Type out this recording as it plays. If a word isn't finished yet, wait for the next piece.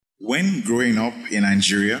When growing up in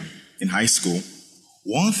Nigeria, in high school,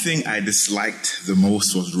 one thing I disliked the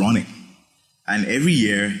most was running. And every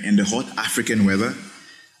year in the hot African weather,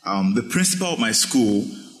 the principal of my school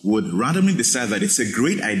would randomly decide that it's a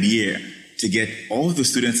great idea to get all the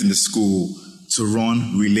students in the school to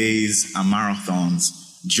run relays and marathons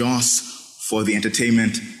just for the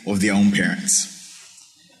entertainment of their own parents.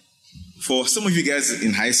 For some of you guys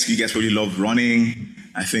in high school, you guys probably loved running.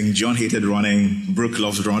 I think John hated running. Brooke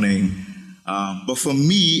loves running. But for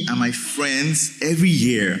me and my friends, every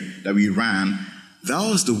year that we ran, that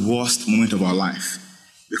was the worst moment of our life.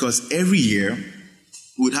 Because every year,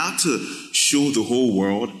 we would have to show the whole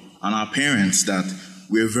world and our parents that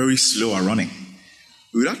we're very slow at running.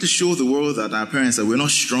 We would have to show the world that our parents that we're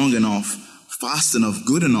not strong enough, fast enough,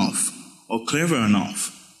 good enough, or clever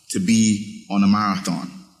enough to be on a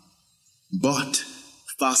marathon. But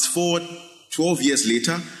fast forward 12 years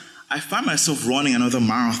later, I find myself running another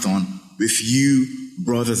marathon with you,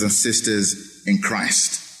 brothers and sisters in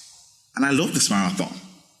Christ. And I love this marathon.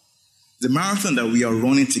 The marathon that we are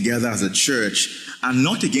running together as a church, and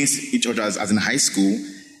not against each other as in high school,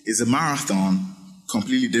 is a marathon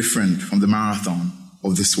completely different from the marathon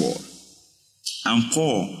of this world. And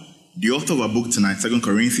Paul, the author of our book tonight, 2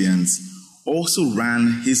 Corinthians, also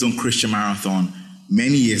ran his own Christian marathon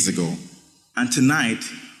many years ago. And tonight,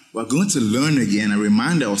 we're going to learn again and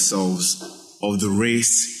remind ourselves of the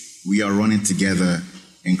race we are running together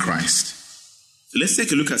in Christ. So let's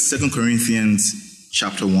take a look at 2 Corinthians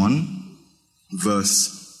chapter 1,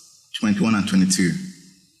 verse 21 and 22.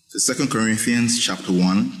 So 2 Corinthians chapter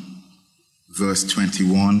 1, verse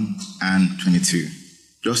 21 and 22.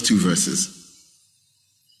 Just two verses.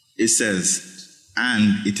 It says,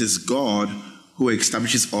 "And it is God who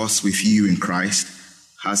establishes us with you in Christ,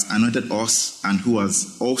 has anointed us, and who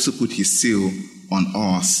has also put his seal on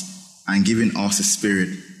us and given us a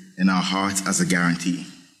spirit in our hearts as a guarantee."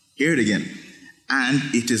 Hear it again.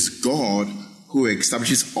 "And it is God who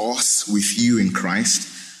establishes us with you in Christ,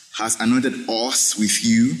 has anointed us with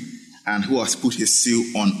you, and who has put his seal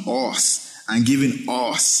on us and given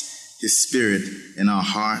us his spirit in our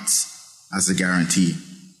hearts as a guarantee."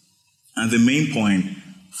 And the main point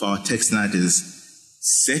for our text tonight is,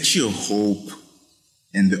 set your hope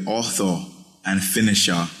in the author and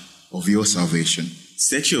finisher of your salvation.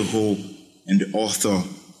 Set your hope in the author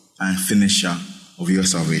and finisher of your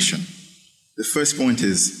salvation. The first point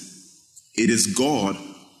is, it is God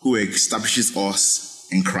who establishes us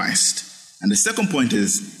in Christ. And the second point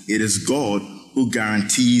is, it is God who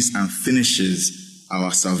guarantees and finishes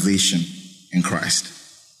our salvation in Christ.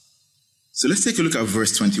 So let's take a look at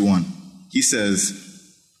verse 21. He says,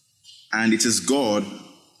 "And it is God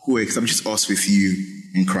who establishes us with you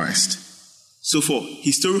in Christ." So for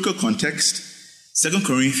historical context, 2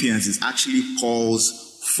 Corinthians is actually Paul's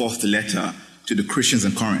fourth letter to the Christians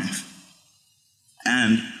in Corinth.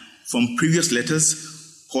 And from previous letters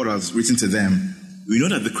Paul has written to them, we know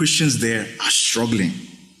that the Christians there are struggling.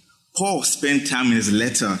 Paul spent time in his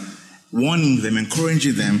letter warning them,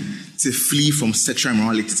 encouraging them to flee from sexual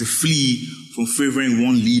immorality, to flee from favoring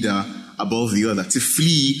one leader above the other, to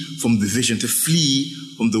flee from division, to flee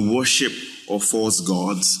from the worship of false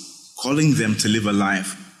gods, calling them to live a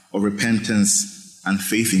life of repentance and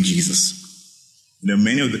faith in Jesus.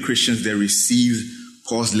 Many of the Christians there received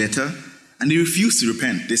Paul's letter and they refused to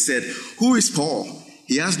repent. They said, "Who is Paul?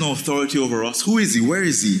 He has no authority over us. Who is he? Where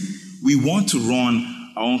is he? We want to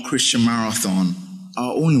run our own Christian marathon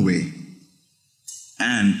our own way."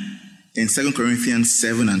 And in 2 Corinthians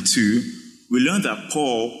 7 and 2, we learn that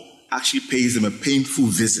Paul actually pays them a painful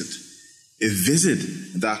visit. A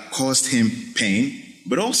visit that caused him pain,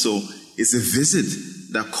 but also it's a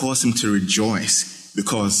visit that caused him to rejoice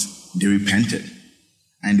because they repented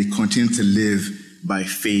and they continue to live by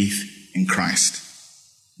faith in Christ.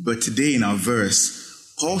 But today in our verse,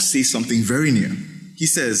 Paul says something very new. He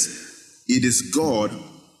says, "It is God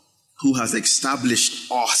who has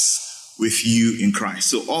established us with you in Christ."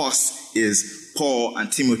 So us is Paul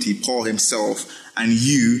and Timothy, Paul himself, and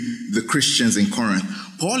you, the Christians in Corinth.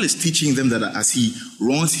 Paul is teaching them that as he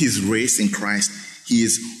runs his race in Christ, he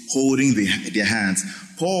is holding their hands.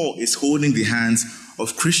 Paul is holding the hands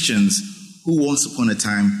of Christians who once upon a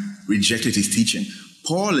time rejected his teaching.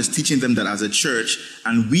 Paul is teaching them that as a church,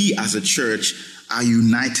 and we as a church are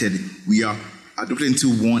united, we are adopted into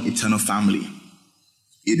one eternal family.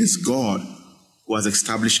 It is God who has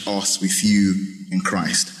established us with you in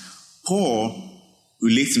Christ. Paul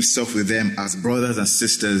relates himself with them as brothers and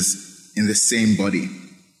sisters in the same body.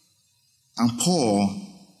 And Paul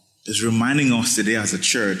is reminding us today as a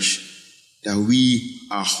church that we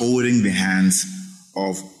are holding the hands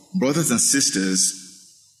of brothers and sisters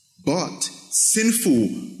but sinful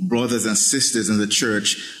brothers and sisters in the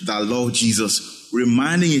church that love Jesus,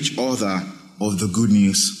 reminding each other of the good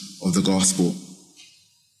news of the gospel.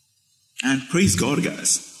 And praise God,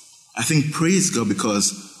 guys. I think praise God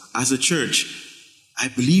because as a church, I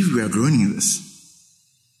believe we are growing in this.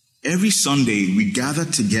 Every Sunday, we gather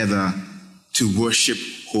together to worship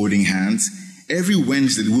holding hands. Every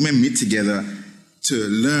Wednesday, the women meet together to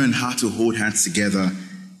learn how to hold hands together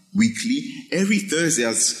weekly. Every Thursday,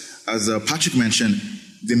 as Patrick mentioned,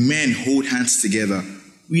 the men hold hands together,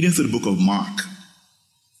 reading through the book of Mark.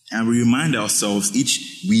 And we remind ourselves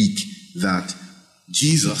each week that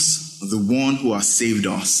Jesus, the one who has saved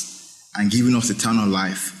us and given us eternal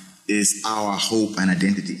life, is our hope and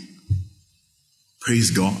identity.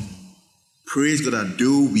 Praise God. Praise God that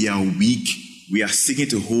though we are weak, we are seeking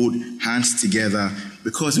to hold hands together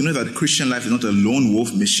because we know that the Christian life is not a lone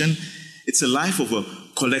wolf mission. It's a life of a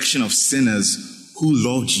collection of sinners who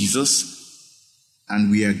love Jesus,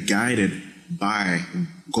 and we are guided by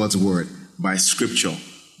God's word, by scripture.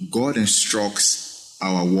 God instructs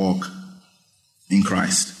our walk in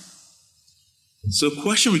Christ. So a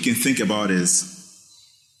question we can think about is,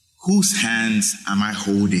 whose hands am I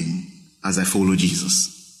holding as I follow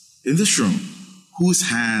Jesus? In this room, whose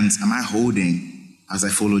hands am I holding as I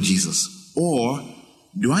follow Jesus? Or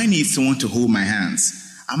do I need someone to hold my hands?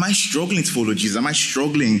 Am I struggling to follow Jesus? Am I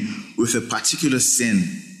struggling with a particular sin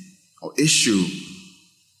or issue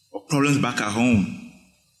or problems back at home?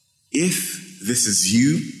 If this is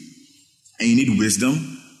you and you need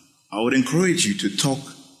wisdom, I would encourage you to talk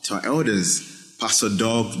to our elders, Pastor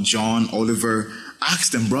Doug, John, Oliver.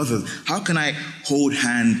 Ask them, brothers, how can I hold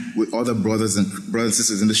hand with other brothers and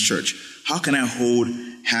sisters in this church? How can I hold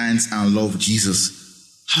hands and love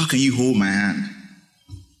Jesus? How can you hold my hand?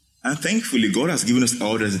 And thankfully, God has given us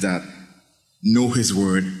elders that know his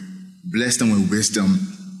word, bless them with wisdom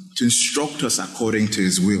to instruct us according to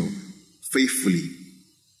his will, faithfully.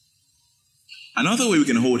 Another way we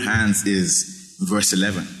can hold hands is verse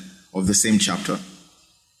 11 of the same chapter.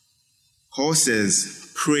 Paul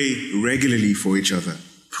says, pray regularly for each other.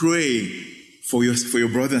 Pray for your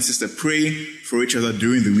brother and sister. Pray for each other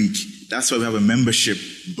during the week. That's why we have a membership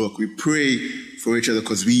book. We pray for each other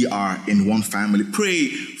because we are in one family. Pray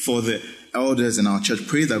for the elders in our church.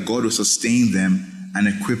 Pray that God will sustain them and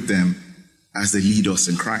equip them as they lead us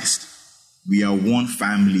in Christ. We are one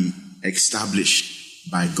family established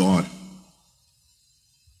by God.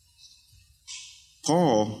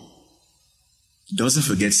 Paul doesn't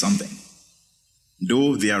forget something.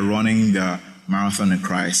 Though they are running the marathon in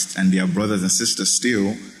Christ and they are brothers and sisters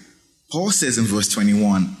still, Paul says in verse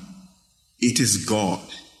 21, it is God.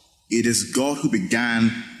 It is God who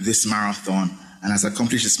began this marathon and has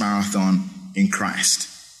accomplished this marathon in Christ.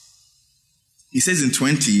 He says in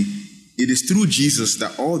 20, it is through Jesus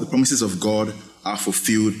that all the promises of God are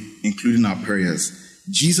fulfilled, including our prayers.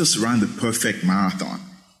 Jesus ran the perfect marathon,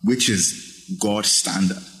 which is God's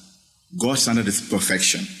standard. God's standard is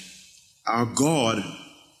perfection. Our God,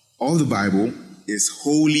 all the Bible, is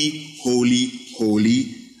holy, holy,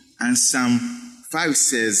 holy. And Psalm 5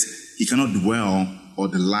 says he cannot dwell or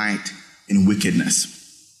delight in wickedness.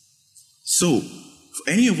 So, for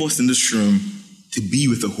any of us in this room to be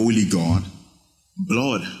with the holy God,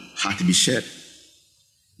 blood had to be shed.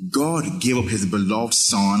 God gave up his beloved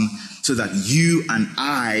Son so that you and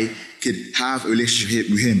I could have a relationship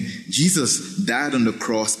with him. Jesus died on the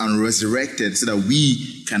cross and resurrected so that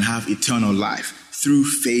we can have eternal life through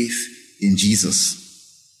faith in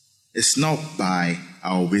Jesus. It's not by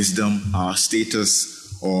our wisdom, our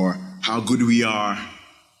status, or how good we are,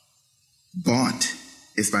 but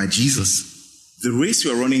it's by Jesus. The race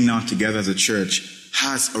we are running now together as a church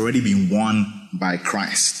has already been won by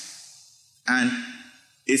Christ. And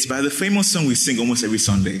it's by the famous song we sing almost every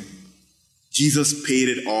Sunday. Jesus paid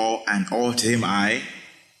it all, and all to him I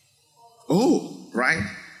owe, right?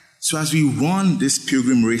 So as we run this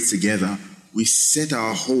pilgrim race together, we set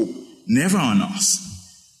our hope never on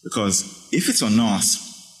us. Because if it's on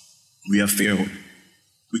us, we have failed.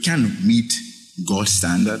 We can't meet God's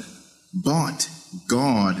standard. But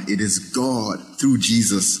God, it is God through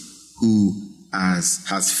Jesus who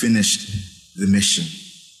has finished the mission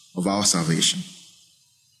of our salvation.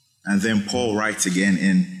 And then Paul writes again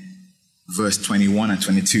in verse 21 and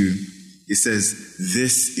 22, it says,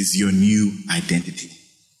 this is your new identity.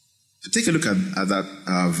 So take a look at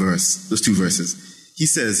that verse, those two verses. He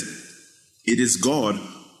says, it is God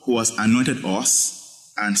who has anointed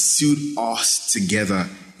us and sealed us together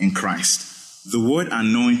in Christ. The word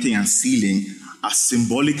anointing and sealing are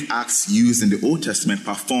symbolic acts used in the Old Testament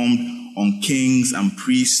performed on kings and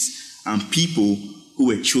priests and people who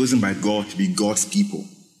were chosen by God to be God's people.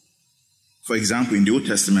 For example, in the Old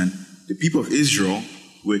Testament, the people of Israel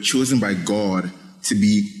were chosen by God to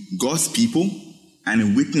be God's people and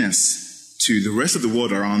a witness to the rest of the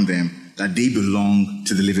world around them that they belong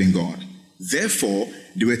to the living God. Therefore,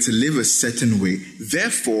 they were to live a certain way.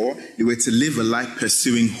 Therefore, they were to live a life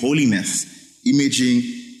pursuing holiness, imaging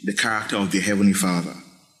the character of their Heavenly Father.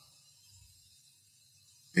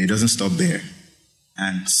 But it doesn't stop there.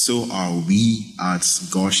 And so are we as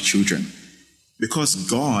God's children. Because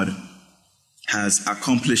God has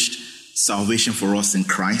accomplished salvation for us in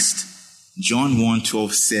Christ, John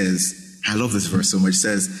 1:12 says, I love this verse so much, it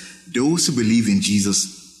says, those who believe in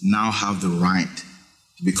Jesus now have the right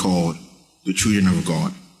to be called the children of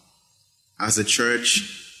God. As a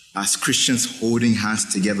church, as Christians holding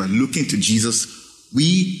hands together, looking to Jesus,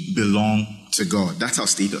 we belong to God. That's our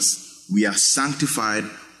status. We are sanctified,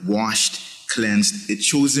 washed, cleansed, a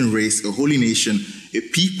chosen race, a holy nation, a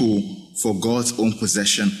people for God's own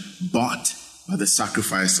possession, bought by the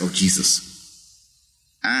sacrifice of Jesus.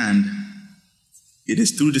 And it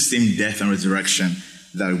is through the same death and resurrection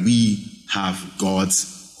that we have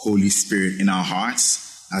God's Holy Spirit in our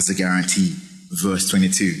hearts as a guarantee. Verse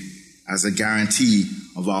 22, as a guarantee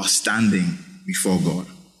of our standing before God.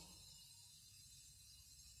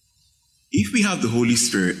 If we have the Holy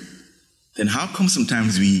Spirit, then how come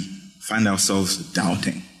sometimes we find ourselves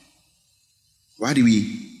doubting? Why do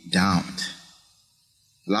we doubt?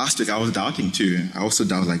 Last week I was doubting too. I also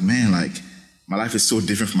doubted, my life is so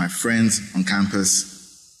different from my friends on campus.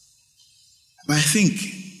 But I think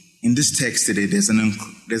in this text today, there's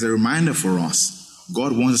a reminder for us.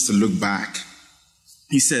 God wants us to look back.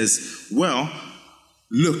 He says, well,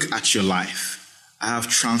 look at your life. I have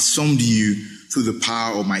transformed you through the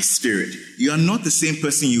power of my Spirit. You are not the same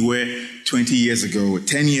person you were 20 years ago,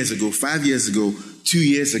 10 years ago, 5 years ago, 2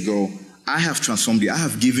 years ago. I have transformed you. I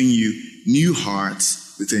have given you new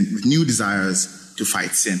hearts with new desires to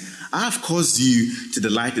fight sin. I have caused you to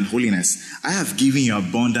delight in holiness. I have given you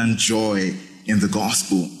abundant joy in the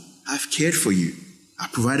gospel. I have cared for you. I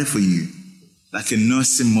provided for you. Like a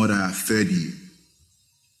nursing mother, I have fed you.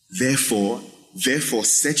 Therefore,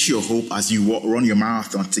 set your hope as you run your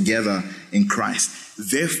marathon together in Christ.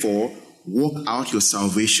 Therefore, walk out your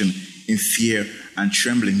salvation in fear and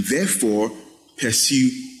trembling. Therefore, pursue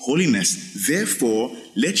holiness. Therefore,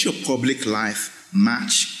 let your public life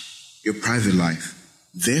match your private life.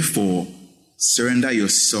 Therefore, surrender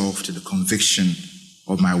yourself to the conviction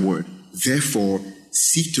of my word. Therefore,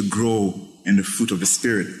 seek to grow in the fruit of the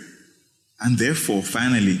Spirit. And therefore,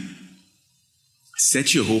 finally,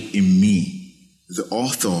 set your hope in me, the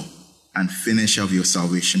author and finisher of your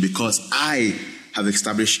salvation, because I have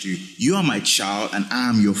established you. You are my child and I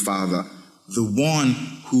am your father. The one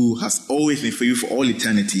who has always been for you for all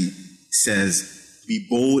eternity says, be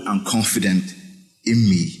bold and confident in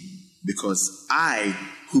me, because I,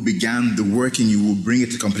 who began the work in you, will bring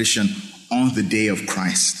it to completion on the day of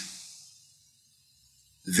Christ.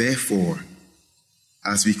 Therefore,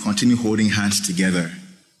 as we continue holding hands together,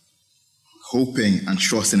 hoping and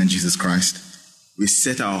trusting in Jesus Christ, we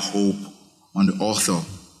set our hope on the author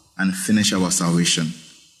and finisher of our salvation.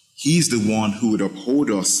 He is the one who would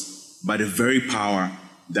uphold us by the very power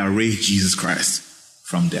that raised Jesus Christ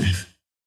from death.